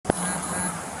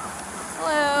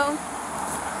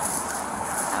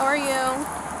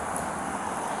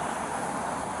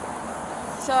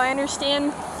So I understand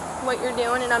what you're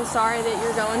doing, and I'm sorry that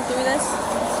you're going through this.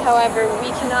 However, we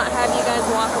cannot have you guys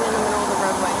walking in the middle of the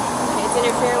roadway. Okay? It's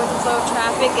interfering with the flow of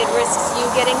traffic. It risks you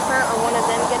getting hurt or one of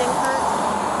them getting hurt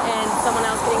and someone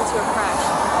else getting into a crash.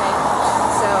 Okay?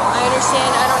 So I understand.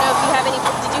 I don't know if you have any.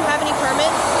 Did you have any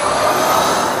permits?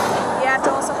 You have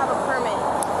to also have a permit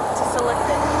to solicit.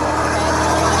 Okay?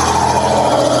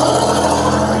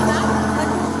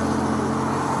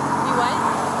 You what?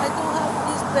 I don't have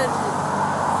this permit.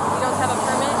 You don't have a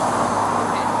permit?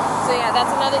 Okay. So yeah,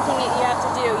 that's another thing that you have to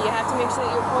do. You have to make sure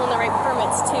that you're pulling the right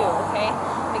permits too, okay?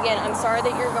 Again, I'm sorry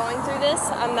that you're going through this.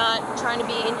 I'm not trying to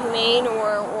be inhumane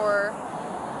or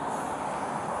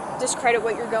discredit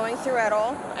what you're going through at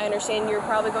all. I understand you're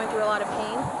probably going through a lot of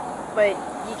pain, but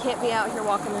you can't be out here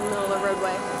walking in the middle of the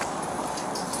roadway.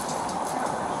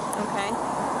 Okay?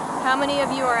 How many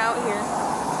of you are out here?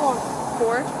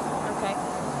 4? Okay.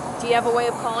 Do you have a way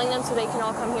of calling them so they can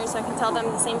all come here so I can tell them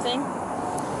the same thing?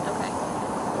 Okay.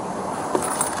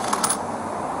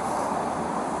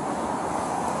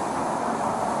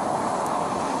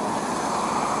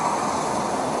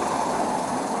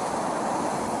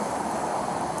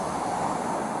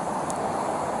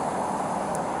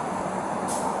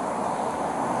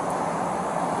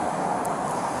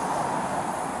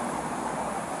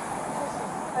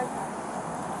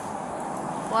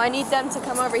 Well, I need them to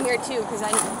come over here too because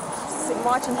I'm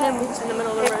watching him in the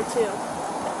middle of the road too.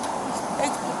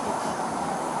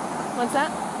 What's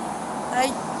that? I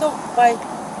don't buy.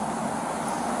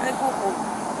 I go home.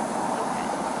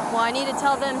 Okay. Well, I need to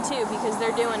tell them too because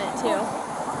they're doing it too.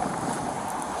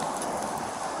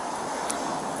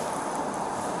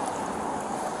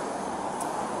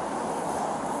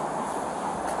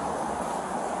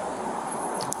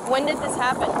 When did this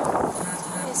happen?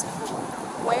 Yes.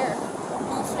 Where?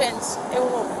 France,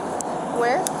 Europe.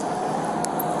 Where?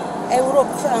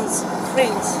 Europe, France,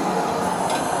 France.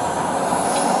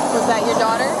 Was that your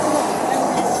daughter? No,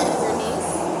 Your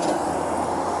niece?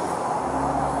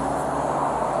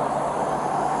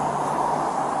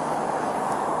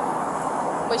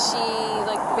 Was she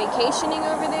like vacationing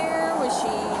over there? Was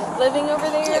she living over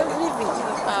there? yeah, living.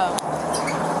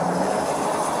 Oh.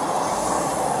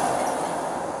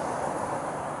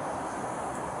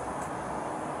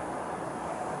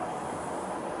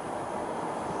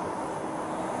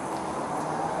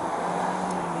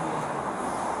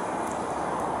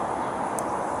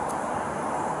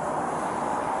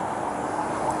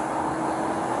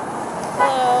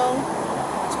 Hello.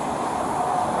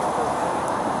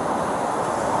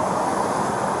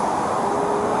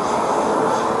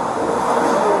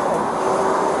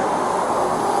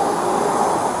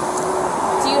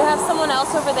 Do you have someone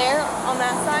else over there on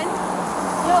that side?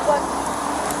 Yeah, but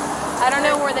I don't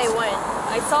know where they went.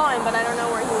 I saw him, but I don't know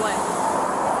where he went.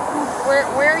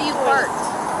 Where are you parked?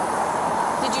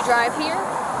 Did you drive here?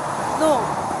 no.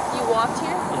 You walked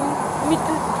here? Me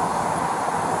too.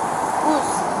 Bus.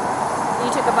 You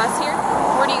took a bus here?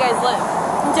 Where do you guys live?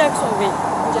 Jacksonville.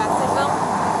 Jacksonville?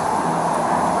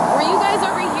 Were you guys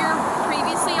over here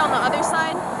previously on the other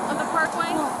side of the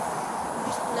Parkway? No.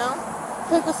 No?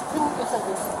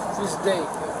 This day.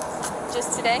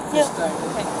 Just today? Yeah.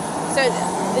 Okay. So,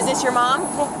 is this your mom?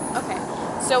 Okay.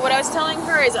 So what I was telling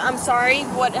her is, I'm sorry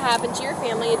what happened to your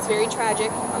family. It's very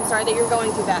tragic. I'm sorry that you're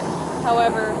going through that.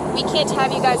 However, we can't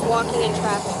have you guys walking in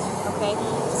traffic, okay?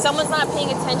 Someone's not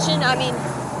paying attention. I mean,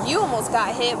 you almost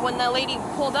got hit when that lady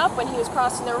pulled up when he was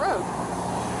crossing the road.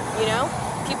 You know?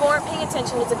 People aren't paying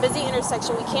attention. It's a busy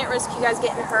intersection. We can't risk you guys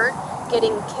getting hurt,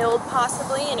 getting killed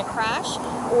possibly in a crash,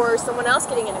 or someone else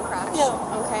getting in a crash, Yeah.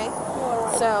 okay?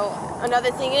 Right. So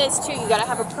another thing is too, you gotta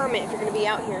have a permit if you're gonna be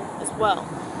out here as well.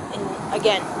 And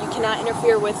again, you cannot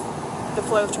interfere with the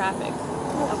flow of traffic,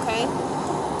 okay?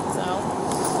 So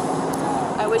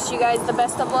I wish you guys the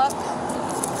best of luck,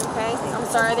 okay? I'm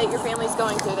sorry that your family's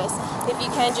going through this. If you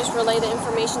can, just relay the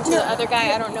information to the other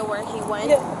guy. I don't know where he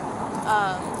went,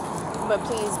 but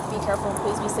please be careful,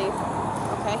 please be safe,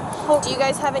 okay? Do you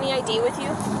guys have any ID with you?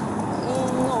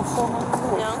 No, for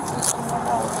No?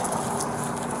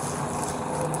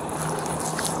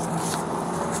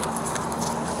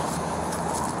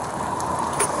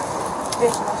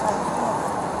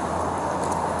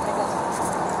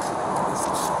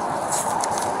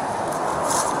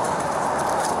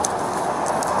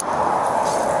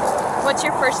 What's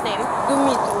your first name?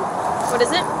 Dumitru. What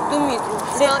is it?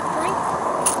 Dumitru. Spell it for me.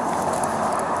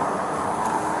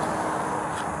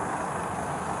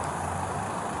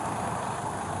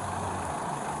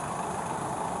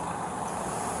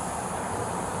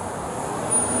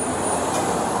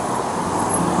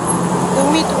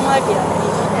 Dumitru Maria.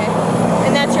 Okay.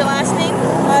 And that's your last name?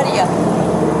 Maria.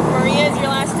 Maria is your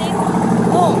last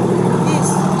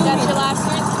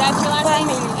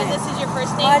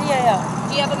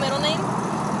name?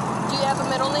 Do you have a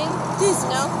middle name? This.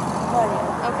 No? Maria.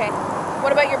 Okay.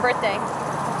 What about your birthday?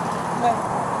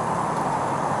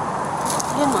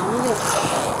 Here, Mom. Here.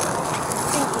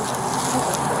 Thank you.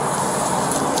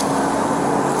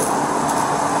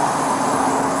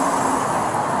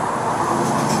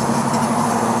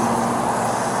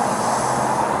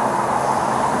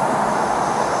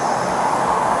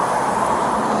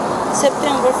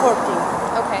 September 14th.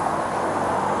 Okay.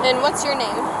 And what's your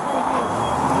name?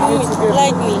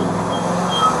 Like me.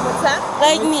 What's that?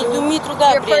 Like me. Dumitru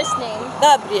Gabriel. Your first name?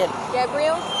 Gabriel.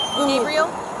 Gabriel? Gabriel?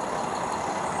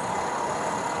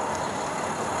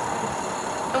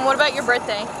 And what about your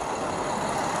birthday?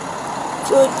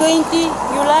 So 20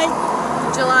 July?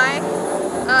 July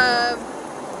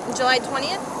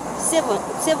 20th?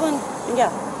 7, yeah.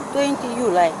 20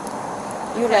 July.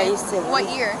 July is 7. What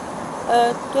year?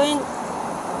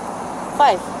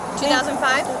 25.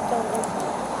 2005?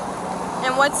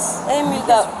 And what's... Emil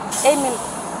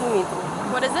Dumitru.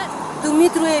 What is it?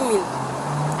 Dumitru Emil.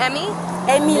 Emmy?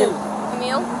 Emil.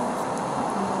 Emil?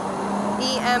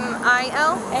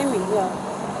 E-M-I-L? Emil, yeah.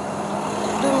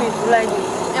 Dumitru, like me.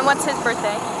 And what's his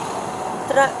birthday?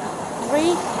 3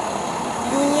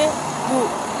 June.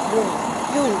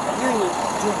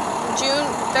 June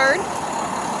 3rd?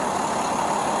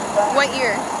 What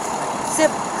year?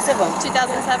 7.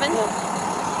 2007? Yeah.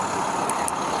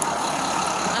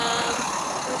 I'm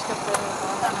just gonna put it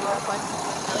on that real quick.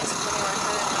 At least put it on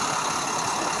her.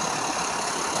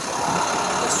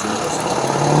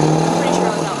 I'm pretty sure I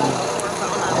was out before, but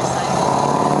on the other side.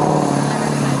 I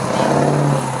recognize the name.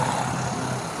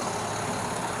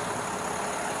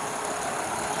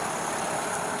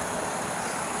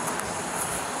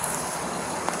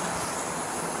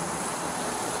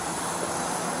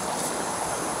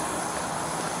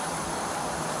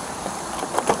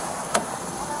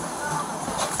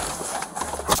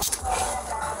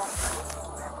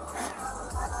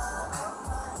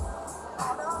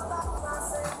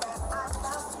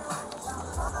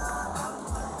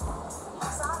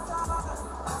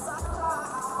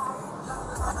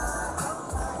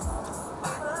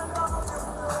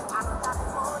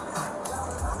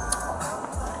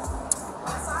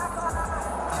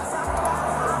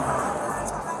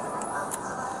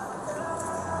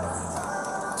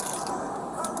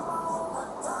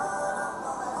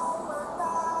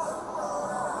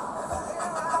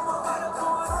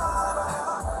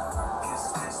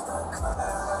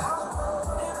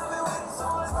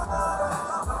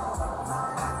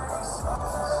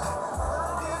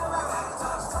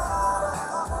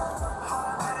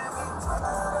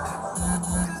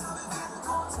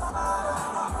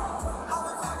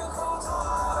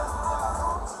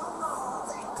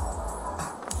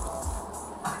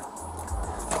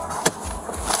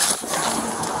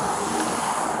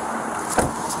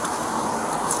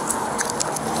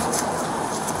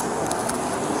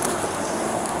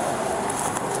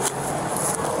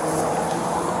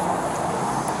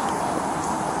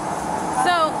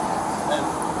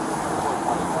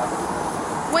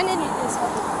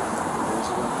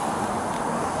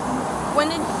 When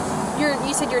did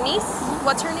you said your niece?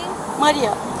 What's her name?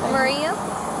 Maria. Maria?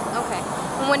 Okay.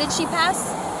 And when did she pass?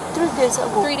 3 days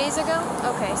ago. 3 days ago?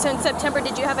 Okay. So in September,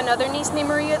 did you have another niece named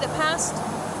Maria that passed?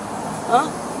 Huh?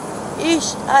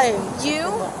 I am. You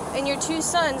and your 2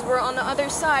 sons were on the other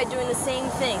side doing the same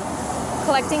thing,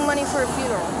 collecting money for a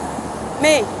funeral.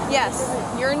 Me? Yes.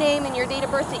 Your name and your date of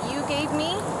birth that you gave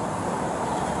me?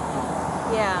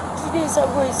 Yeah. 3 days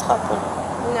ago it's happened.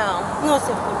 No. No,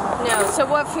 September. No. So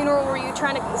what funeral were you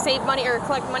trying to save money or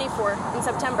collect money for in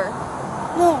September?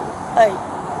 No,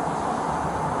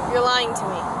 You're lying to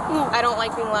me. No. I don't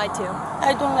like being lied to.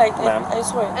 I don't like it, I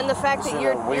swear. And the fact that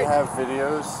we have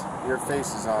videos. Your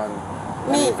face is on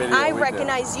Me. any video I we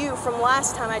recognize you from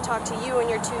last time I talked to you and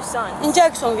your 2 sons. In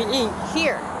Jacksonville,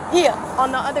 Here. Here.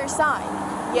 On the other side.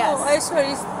 Yes. No, I swear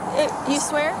it's... You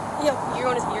swear? Yeah. You're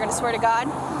gonna swear to God?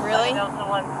 Really? I don't know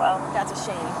 112. That's a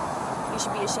shame. You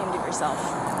should be ashamed of yourself.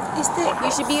 It's the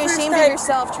You should be first ashamed of time.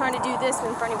 yourself trying to do this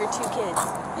in front of your 2 kids.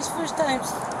 It's first time.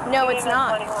 No, it's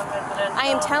not. I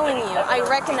am telling you, I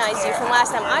recognize you from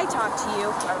last time I talked to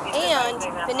you, and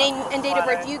the name and date of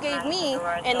birth you gave me,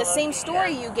 and the same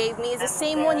story you gave me is the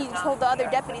same one you told the other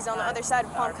deputies on the other side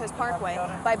of Palm Coast Parkway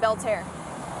by Belterre.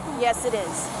 Yes, it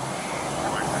is.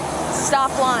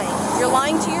 Stop lying. You're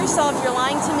lying to yourself, you're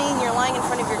lying to me, and you're lying in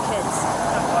front of your kids.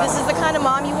 This is the kind of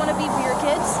mom you want to be for your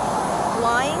kids?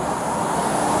 Lying?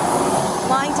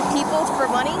 Lying to people for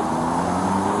money?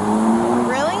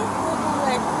 Really?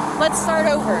 Let's start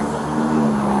over.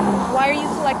 Why are you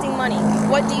collecting money?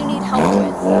 What do you need help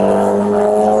with?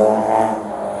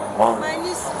 My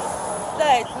niece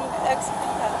died.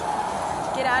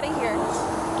 Get out of here.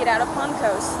 Get out of Palm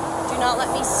Coast. Do not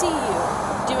let me see you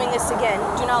doing this again.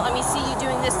 Do not let me see you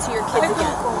doing this to your kids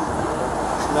again.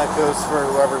 And that goes for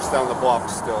whoever's down the block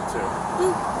still too.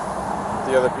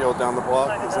 The other people down the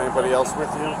block. Is anybody else with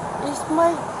you? It's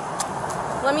my.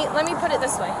 Let me put it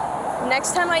this way.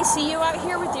 Next time I see you out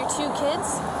here with your 2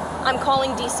 kids, I'm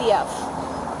calling DCF.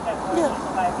 Yeah.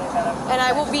 And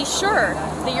I will be sure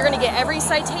that you're going to get every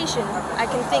citation I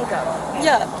can think of.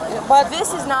 Yeah. But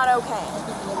This is not okay.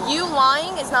 You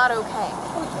lying is not okay.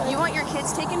 You want your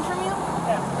kids taken from you?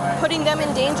 Putting them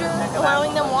in danger?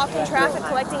 Allowing them walk in traffic,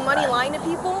 collecting money, lying to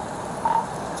people?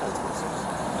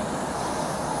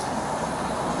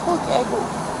 okay, go.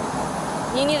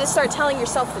 You need to start telling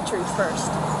yourself the truth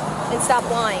first. And stop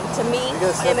lying to me, You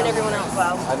guys him, have and any- everyone else.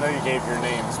 I know you gave your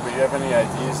names, but you have any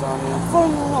IDs on you? For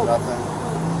me, no.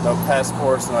 Nothing. No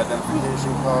passports, no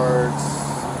identification cards.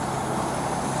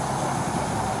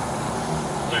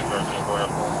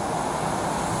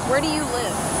 Where do you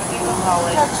live?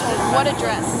 Jackson. What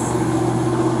address?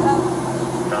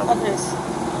 Address.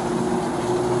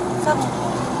 Some.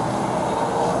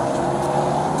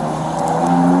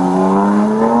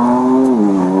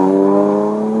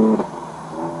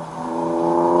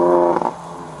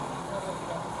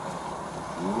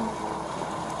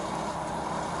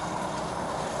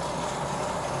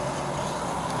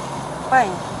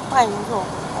 Fine, go.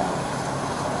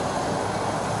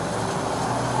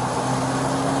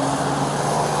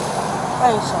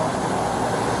 Fine, so.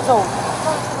 So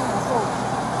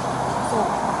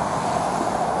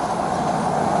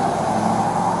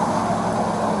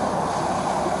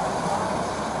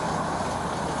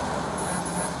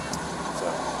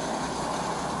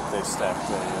they stacked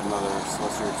another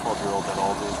solicitor, 12-year-old that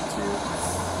all did too.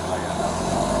 And I got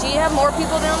nothing. Do you have more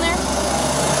people down there?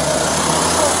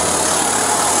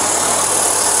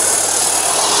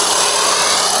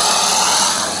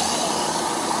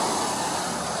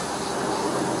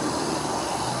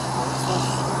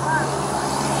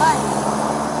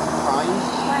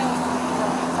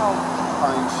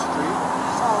 Pine Street.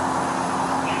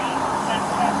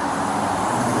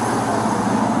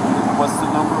 What's the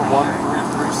number?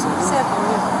 1336?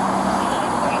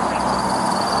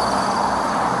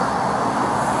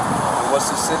 And what's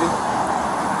the city?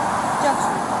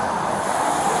 Jackson.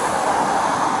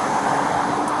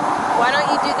 Why don't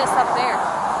you do this up there?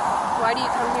 Why do you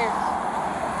come here?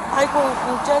 I go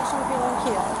in Jacksonville and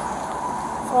here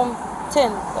from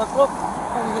 10 o'clock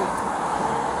from here.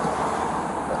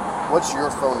 What's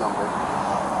your phone number?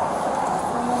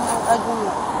 I don't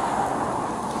know.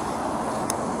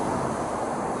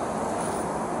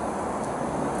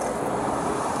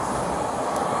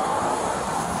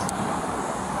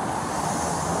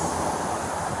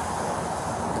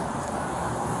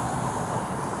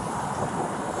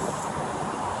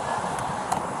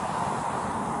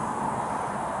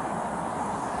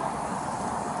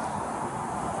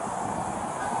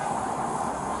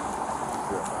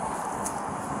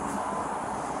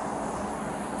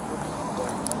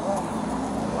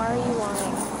 Why are you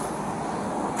lying?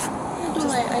 I don't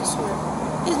lie, I swear.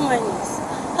 It's my niece.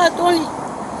 Had only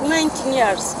 19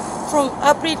 years from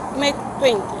April, May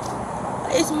 20.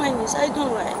 It's my niece. I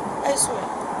don't lie. I swear.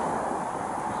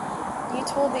 You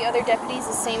told the other deputies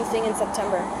the same thing in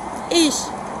September. Ish.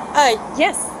 I.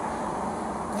 Yes.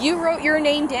 You wrote your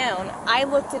name down. I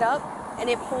looked it up, and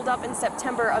it pulled up in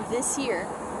September of this year.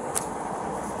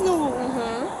 No.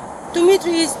 Mm-hmm.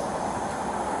 Dimitri is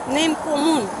name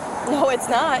common. No, it's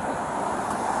not.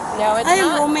 No, it's I am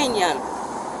not. Romanian.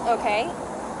 Okay.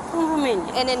 From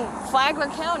Romania. And in Flagler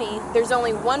County, there's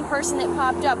only one person that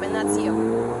popped up, and that's you.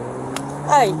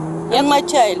 I. Yep. And my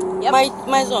child. Yep.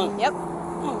 My son. Yep.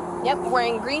 Hmm. Yep.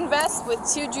 Wearing green vests with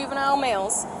 2 juvenile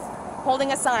males,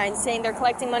 holding a sign saying they're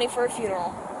collecting money for a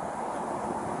funeral.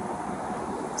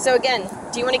 So again,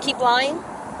 do you want to keep lying?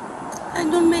 I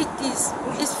don't make this.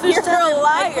 It's first You're time a I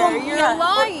liar. come You're here.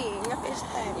 lying. First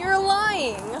time. You're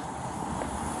lying.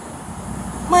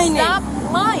 My name. Stop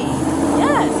lying.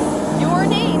 Yes. Your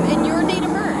name and your date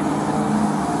of birth.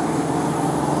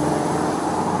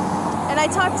 And I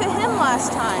talked to him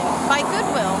last time by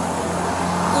Goodwill.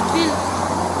 Goodwill.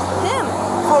 Him.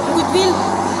 For Goodwill.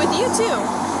 With you too.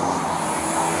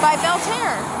 By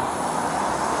Belterre.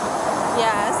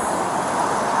 Yes.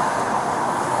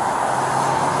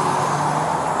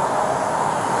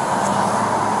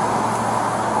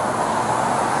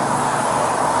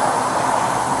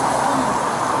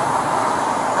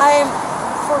 I am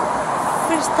for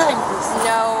first time this.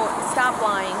 No, stop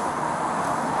lying.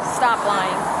 Stop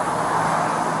lying.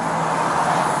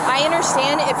 I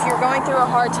understand if you're going through a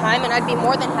hard time, and I'd be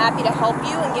more than happy to help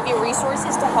you and give you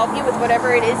resources to help you with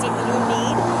whatever it is you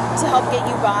need to help get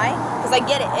you by. Because I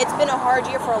get it. It's been a hard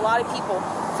year for a lot of people.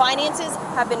 Finances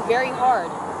have been very hard.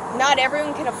 Not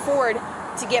everyone can afford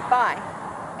to get by.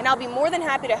 And I'll be more than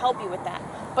happy to help you with that.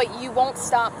 But you won't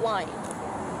stop lying.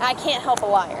 I can't help a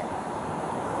liar.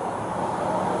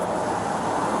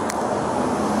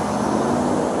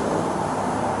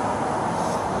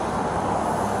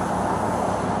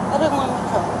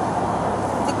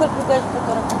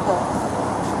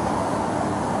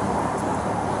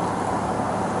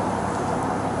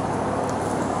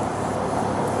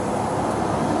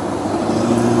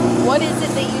 What is it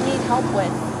that you need help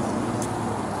with?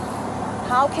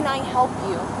 How can I help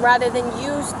you? Rather than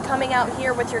you coming out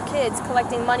here with your kids,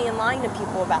 collecting money and lying to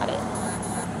people about it.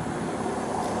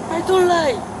 I don't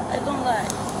lie. I don't lie.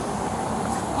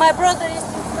 My brother is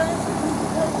in France.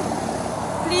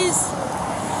 Please.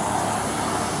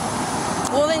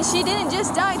 Well, then she didn't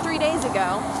just die 3 days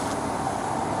ago.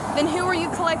 Then who were you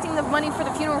collecting the money for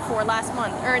the funeral for last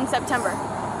month, or in September?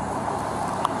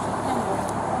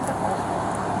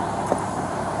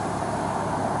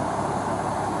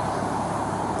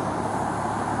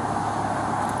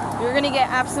 You're gonna get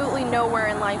absolutely nowhere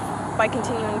in life by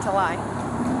continuing to lie.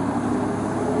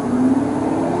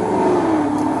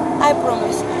 I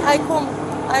promise. I come.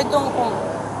 I don't come.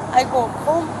 I go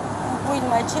home with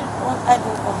my children. I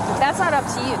don't come here. That's not up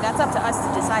to you. That's up to us to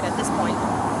decide at this point.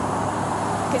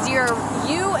 Because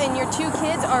you and your 2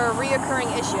 kids are a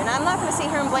reoccurring issue. And I'm not going to sit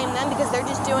here and blame them because they're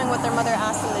just doing what their mother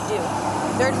asked them to do.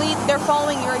 They're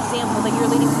following your example that you're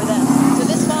leading for them. So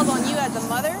this falls on you as a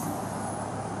mother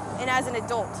and as an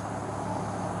adult.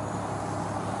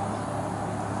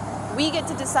 We get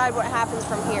to decide what happens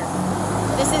from here.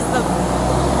 This is the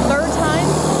 3rd time,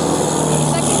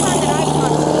 2nd time that I've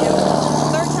talked to you,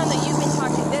 3rd time that you've been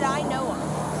talking that I know of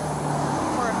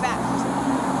for a fact.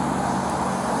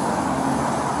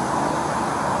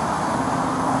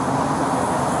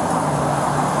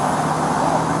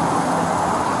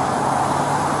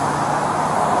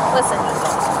 Listen,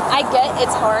 I get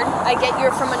it's hard. I get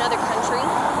you're from another country,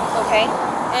 okay?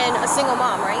 And a single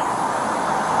mom, right?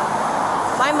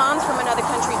 My mom's from another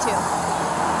country too.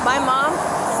 My mom,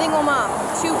 single mom,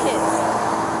 2 kids.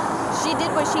 She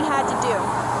did what she had to do,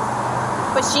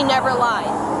 but she never lied.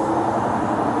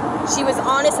 She was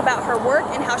honest about her work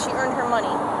and how she earned her money.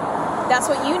 That's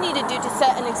what you need to do to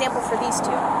set an example for these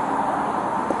 2.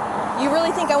 You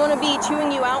really think I want to be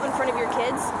chewing you out in front of your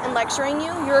kids and lecturing you?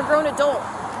 You're a grown adult.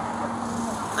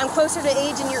 I'm closer to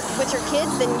age with your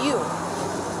kids than you.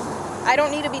 I don't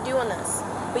need to be doing this,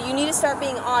 but you need to start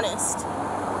being honest.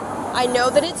 I know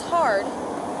that it's hard.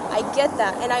 I get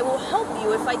that, and I will help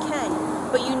you if I can,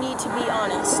 but you need to be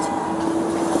honest.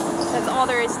 That's all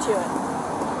there is to it.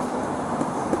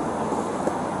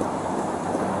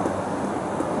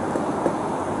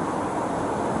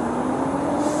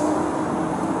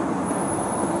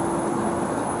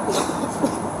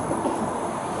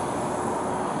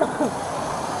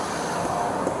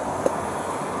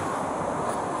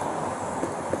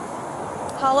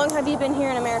 How long have you been here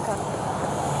in America?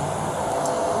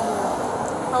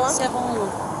 How long? 7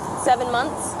 months. 7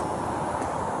 months?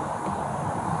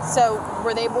 So,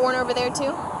 were they born over there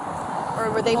too? Or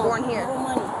were they born here?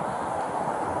 Romania.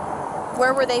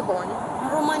 Where were they born?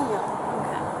 Romania.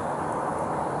 Okay.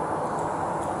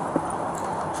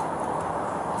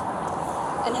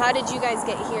 And how did you guys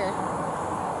get here?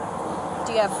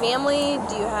 Do you have family?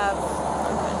 Do you have...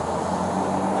 Okay.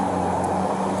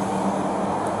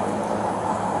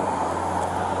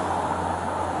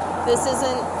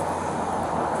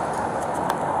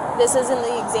 This isn't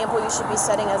the example you should be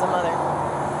setting as a mother.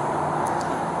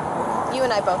 You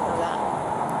and I both know that.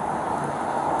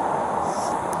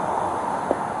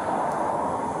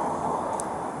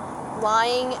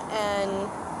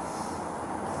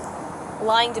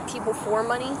 Lying to people for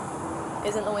money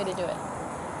isn't the way to do it.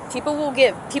 People will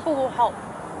give. People will help.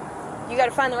 You got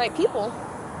to find the right people,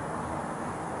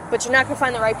 but you're not going to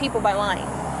find the right people by lying.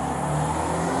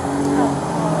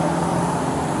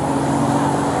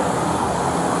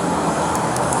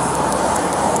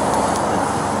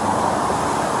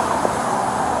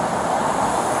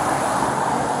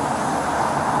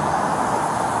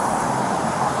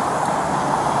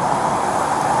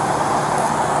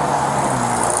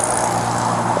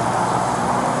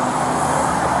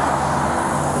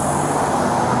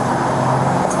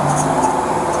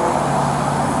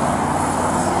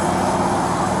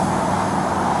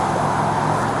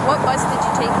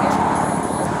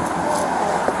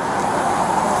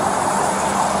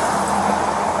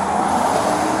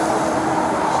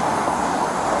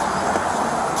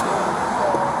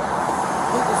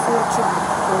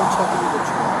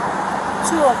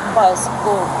 bus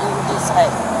go in this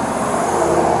side.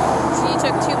 So you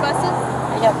took 2 buses?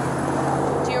 Yep.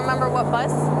 Do you remember what bus?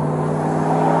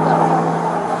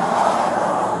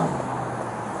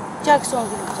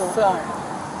 Jacksonville. Fine.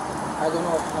 I don't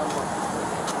know what number.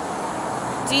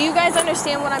 Do you guys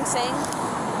understand what I'm saying?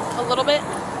 A little bit?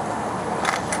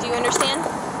 Do you understand?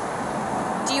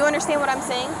 Do you understand what I'm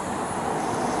saying?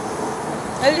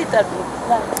 A little bit.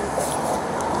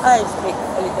 I speak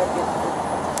a little bit.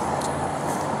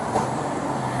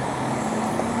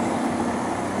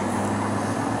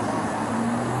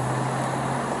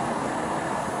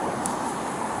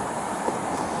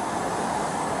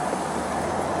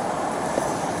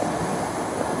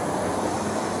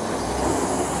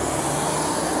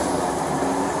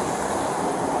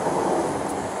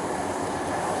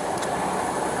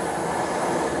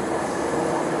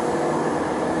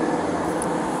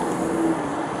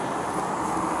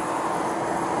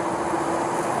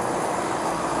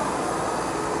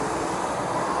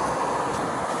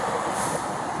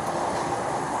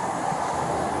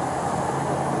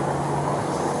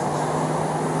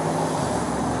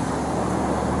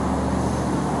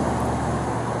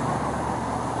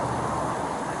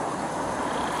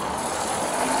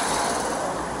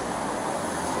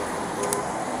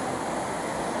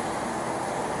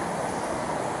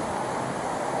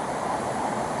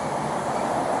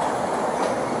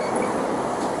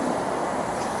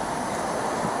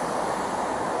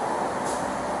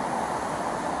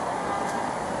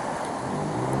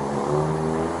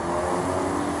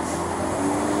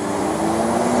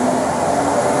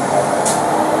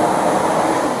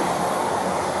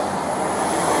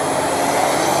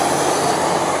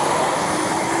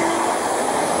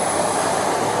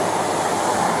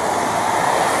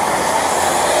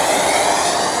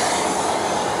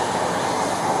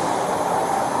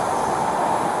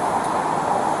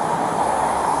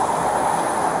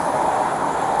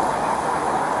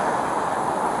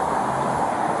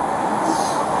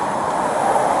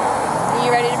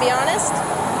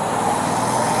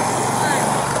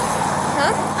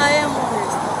 I am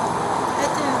honest. I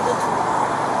tell you the truth.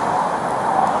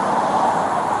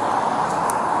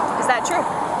 Is that true?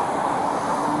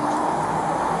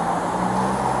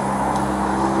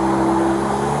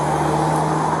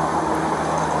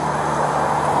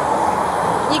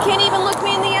 You can't even look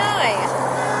me in the eye.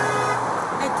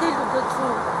 I tell you the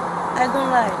truth. I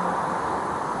don't lie.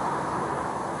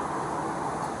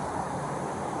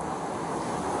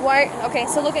 Why? Okay,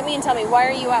 so look at me and tell me, why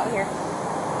are you out here?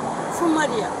 From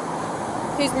Maria.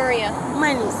 Who's Maria?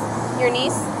 My niece. Your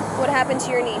niece? What happened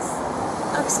to your niece?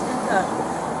 Accidental.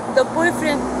 The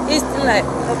boyfriend is still alive,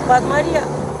 but Maria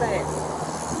died.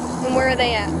 And where are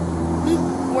they at?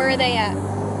 Where are they at?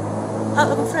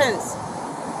 Friends.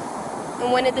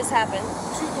 And when did this happen?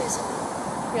 3 days ago.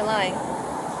 You're lying.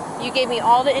 You gave me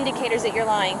all the indicators that you're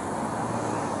lying.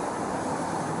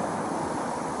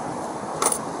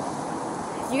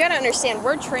 You gotta understand,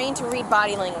 we're trained to read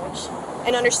body language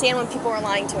and understand when people are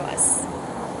lying to us.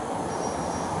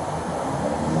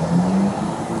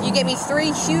 You gave me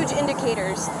 3 huge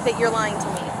indicators that you're lying to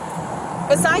me.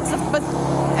 Besides the fact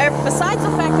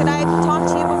that I talked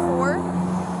to you before,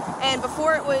 and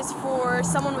before it was for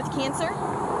someone with cancer.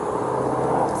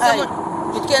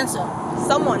 With cancer.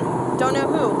 Someone, don't know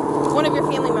who. One of your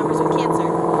family members with cancer.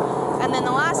 And then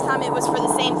the last time it was for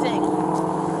the same thing.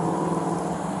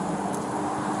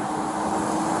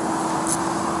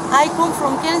 I come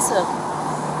from cancer.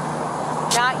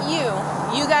 Not you.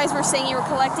 You guys were saying you were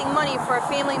collecting money for a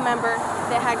family member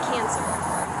that had cancer.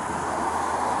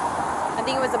 I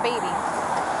think it was a baby.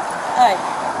 Hi.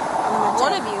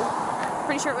 One of you.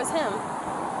 Pretty sure it was him.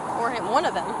 Or him. One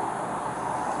of them.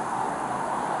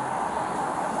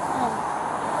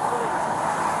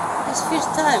 It's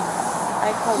first time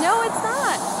I come. No, it's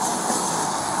not.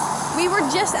 We were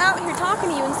just out here talking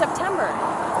to you in September.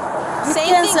 With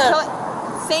Same cancer. thing.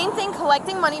 Same thing,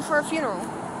 collecting money for a funeral.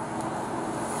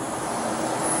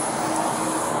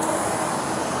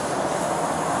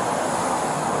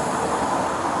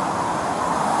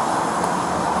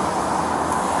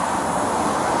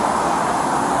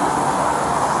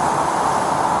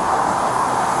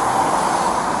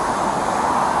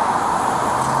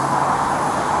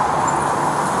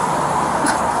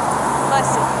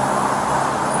 Bless you.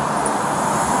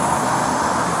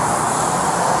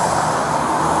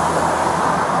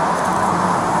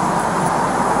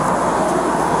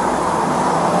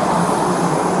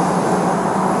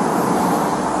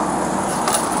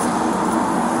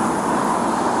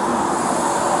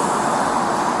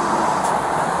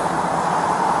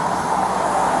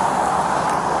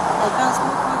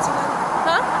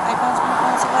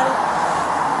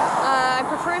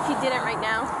 didn't right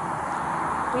now.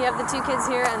 We have the two kids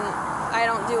here, and I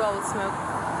don't do well with smoke.